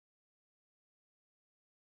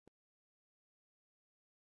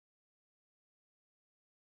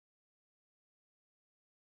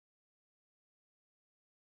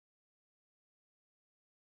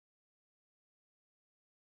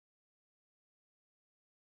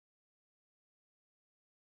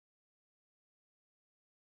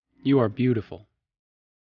You are beautiful.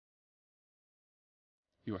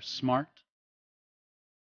 You are smart.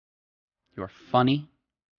 You are funny.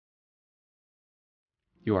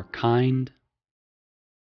 You are kind.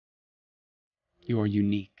 You are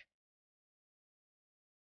unique.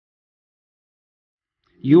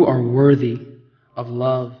 You are worthy of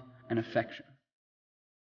love and affection.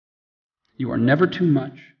 You are never too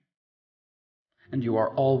much, and you are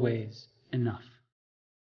always enough.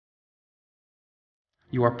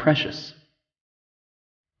 You are precious.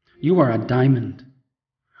 You are a diamond,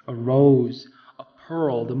 a rose, a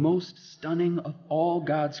pearl, the most stunning of all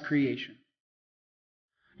God's creation.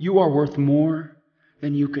 You are worth more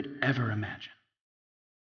than you could ever imagine.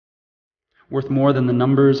 Worth more than the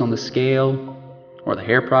numbers on the scale, or the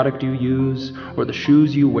hair product you use, or the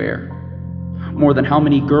shoes you wear. More than how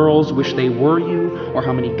many girls wish they were you, or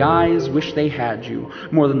how many guys wish they had you.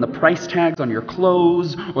 More than the price tags on your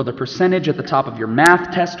clothes, or the percentage at the top of your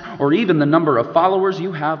math test, or even the number of followers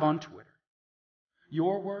you have on Twitter.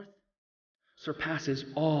 Your worth surpasses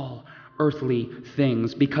all earthly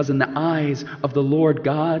things, because in the eyes of the Lord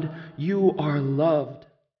God, you are loved,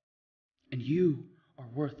 and you are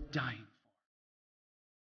worth dying for.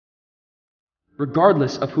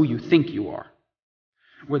 Regardless of who you think you are,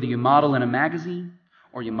 whether you model in a magazine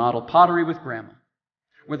or you model pottery with grandma,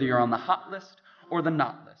 whether you're on the hot list or the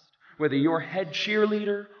not list, whether you're head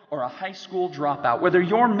cheerleader or a high school dropout, whether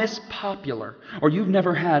you're Miss Popular or you've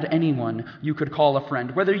never had anyone you could call a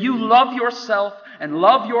friend, whether you love yourself and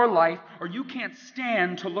love your life, or you can't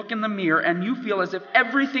stand to look in the mirror and you feel as if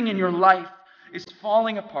everything in your life is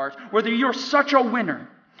falling apart, whether you're such a winner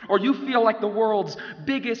or you feel like the world's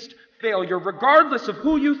biggest failure, regardless of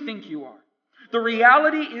who you think you are, the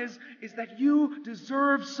reality is that you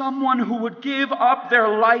deserve someone who would give up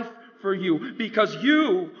their life for you, because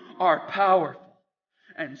you are powerful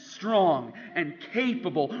and strong and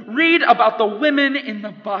capable. Read about the women in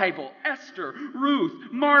the Bible: Esther,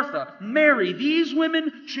 Ruth, Martha, Mary. These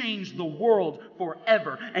women changed the world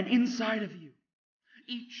forever. And inside of you,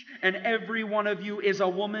 each and every one of you is a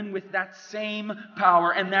woman with that same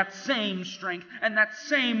power and that same strength and that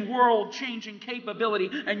same world-changing capability.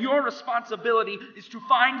 And your responsibility is to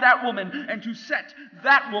find that woman and to set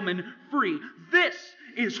that woman free. This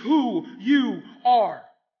is who you are.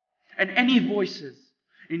 And any voices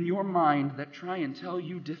in your mind that try and tell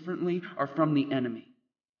you differently are from the enemy.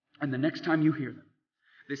 And the next time you hear them,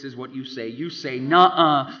 this is what you say. You say,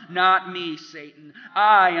 "Nuh-uh, not me, Satan.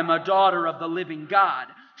 I am a daughter of the living God,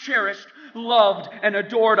 cherished, loved, and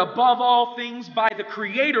adored above all things by the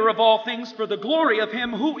Creator of all things, for the glory of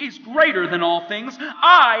Him who is greater than all things.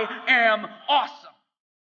 I am awesome."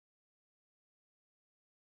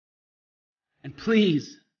 And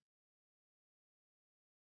please,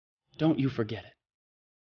 don't you forget it.